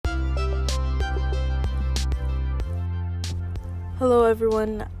Hello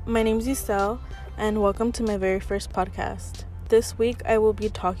everyone, my name is Estelle and welcome to my very first podcast. This week I will be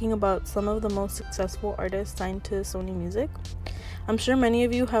talking about some of the most successful artists signed to Sony Music. I'm sure many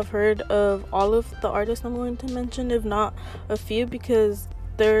of you have heard of all of the artists I'm going to mention, if not a few, because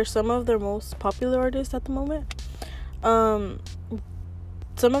they're some of their most popular artists at the moment. Some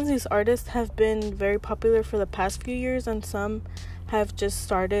of these artists have been very popular for the past few years and some have just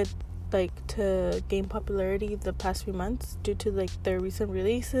started to gain popularity the past few months due to their recent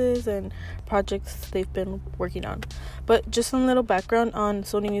releases and projects they've been working on. But just some little background on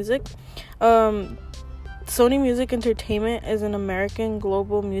Sony Music. Sony Music Entertainment is an American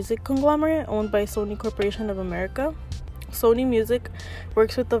global music conglomerate owned by Sony Corporation of America. Sony Music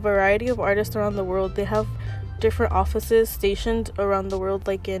works with a variety of artists around the world. They have different offices stationed around the world,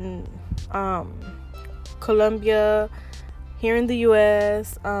 like in Colombia, here in the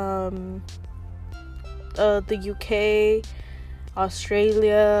US, the UK,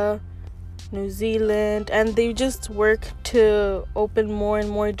 Australia, New Zealand, and they just work to open more and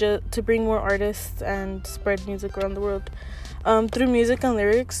more to bring more artists and spread music around the world. Through music and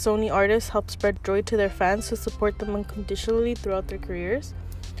lyrics, Sony artists help spread joy to their fans who support them unconditionally throughout their careers.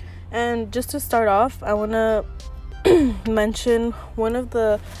 And just to start off, I want to mention one of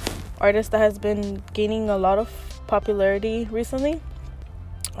the artists that has been gaining a lot of popularity recently.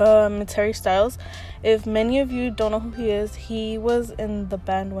 It's Harry Styles. If many of you don't know who he is, he was in the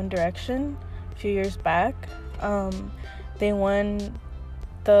band One Direction a few years back. They won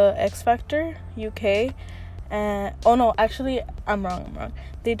the X Factor UK, and I'm wrong.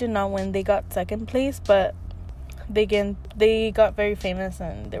 They did not win. They got second place, but they got very famous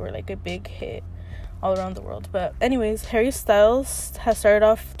and they were like a big hit all around the world. But anyways, Harry Styles has started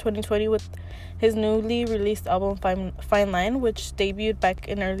off 2020 with his newly released album Fine Line, which debuted back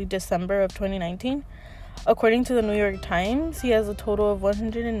in early December of 2019. According to the New York Times, he has a total of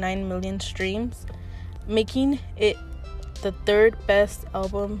 109 million streams, making it the third best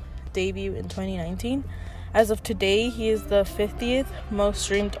album debut in 2019. As of today, he is the 50th most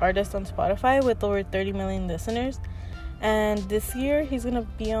streamed artist on Spotify with over 30 million listeners. And this year, he's going to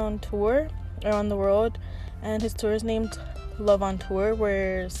be on tour around the world, and his tour is named Love on Tour,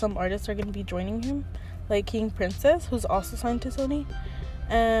 where some artists are going to be joining him, like King Princess, who's also signed to Sony.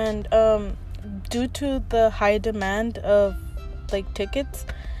 And due to the high demand of tickets,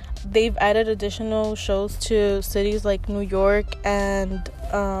 they've added additional shows to cities like New York and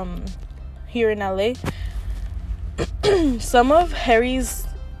here in LA. Some of Harry's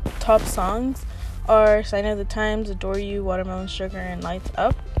top songs are Sign of the Times, Adore You, Watermelon Sugar, and Lights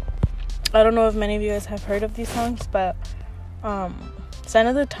Up. I don't know if many of you guys have heard of these songs, but Sign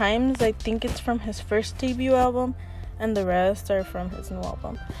of the Times, I think it's from his first debut album, and the rest are from his new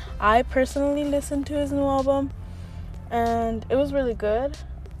album. I personally listened to his new album, and it was really good.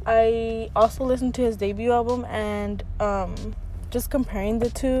 I also listened to his debut album, and just comparing the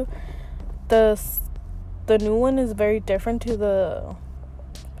two, the new one is very different to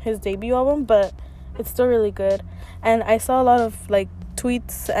his debut album, but it's still really good. And I saw a lot of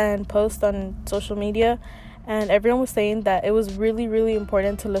tweets and posts on social media, and everyone was saying that it was really, really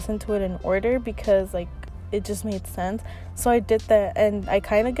important to listen to it in order because it just made sense. So I did that, and I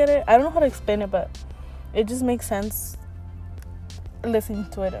kind of get it. I don't know how to explain it, but it just makes sense listening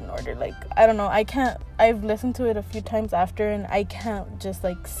to it in order. I don't know, I've listened to it a few times after, and I can't just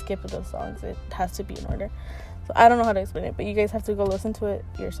skip the songs. It has to be in order. So I don't know how to explain it, but you guys have to go listen to it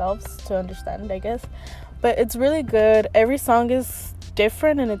yourselves to understand, I guess. But it's really good. Every song is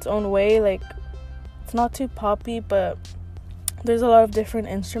different in its own way. It's not too poppy, but there's a lot of different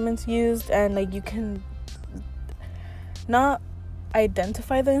instruments used, and you can not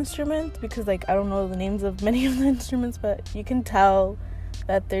identify the instruments because I don't know the names of many of the instruments, but you can tell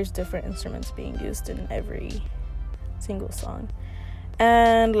that there's different instruments being used in every single song.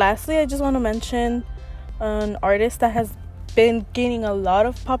 And lastly, I just want to mention an artist that has been gaining a lot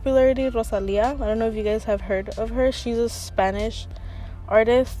of popularity, Rosalía. I don't know if you guys have heard of her. She's a Spanish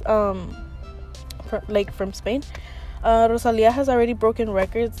artist from Spain. Rosalía has already broken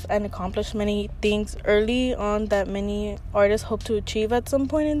records and accomplished many things early on that many artists hope to achieve at some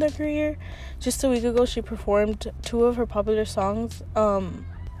point in their career. Just a week ago, she performed two of her popular songs,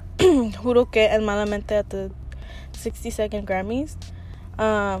 Juro Que and Malamente, at the 62nd Grammys.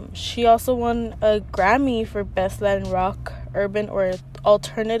 She also won a Grammy for Best Latin Rock, Urban, or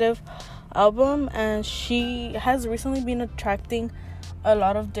Alternative Album, and she has recently been attracting a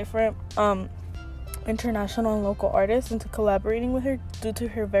lot of different international and local artists into collaborating with her due to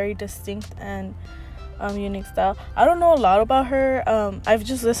her very distinct and unique style. I don't know a lot about her. I've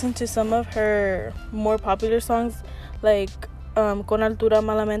just listened to some of her more popular songs, like Con Altura,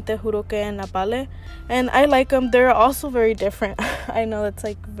 Malamente, Juro que en Napale. And I like them. They're also very different. I know it's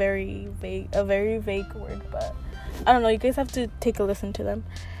like a very vague word, but I don't know. You guys have to take a listen to them.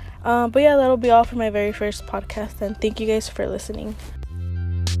 But yeah, that'll be all for my very first podcast, and thank you guys for listening.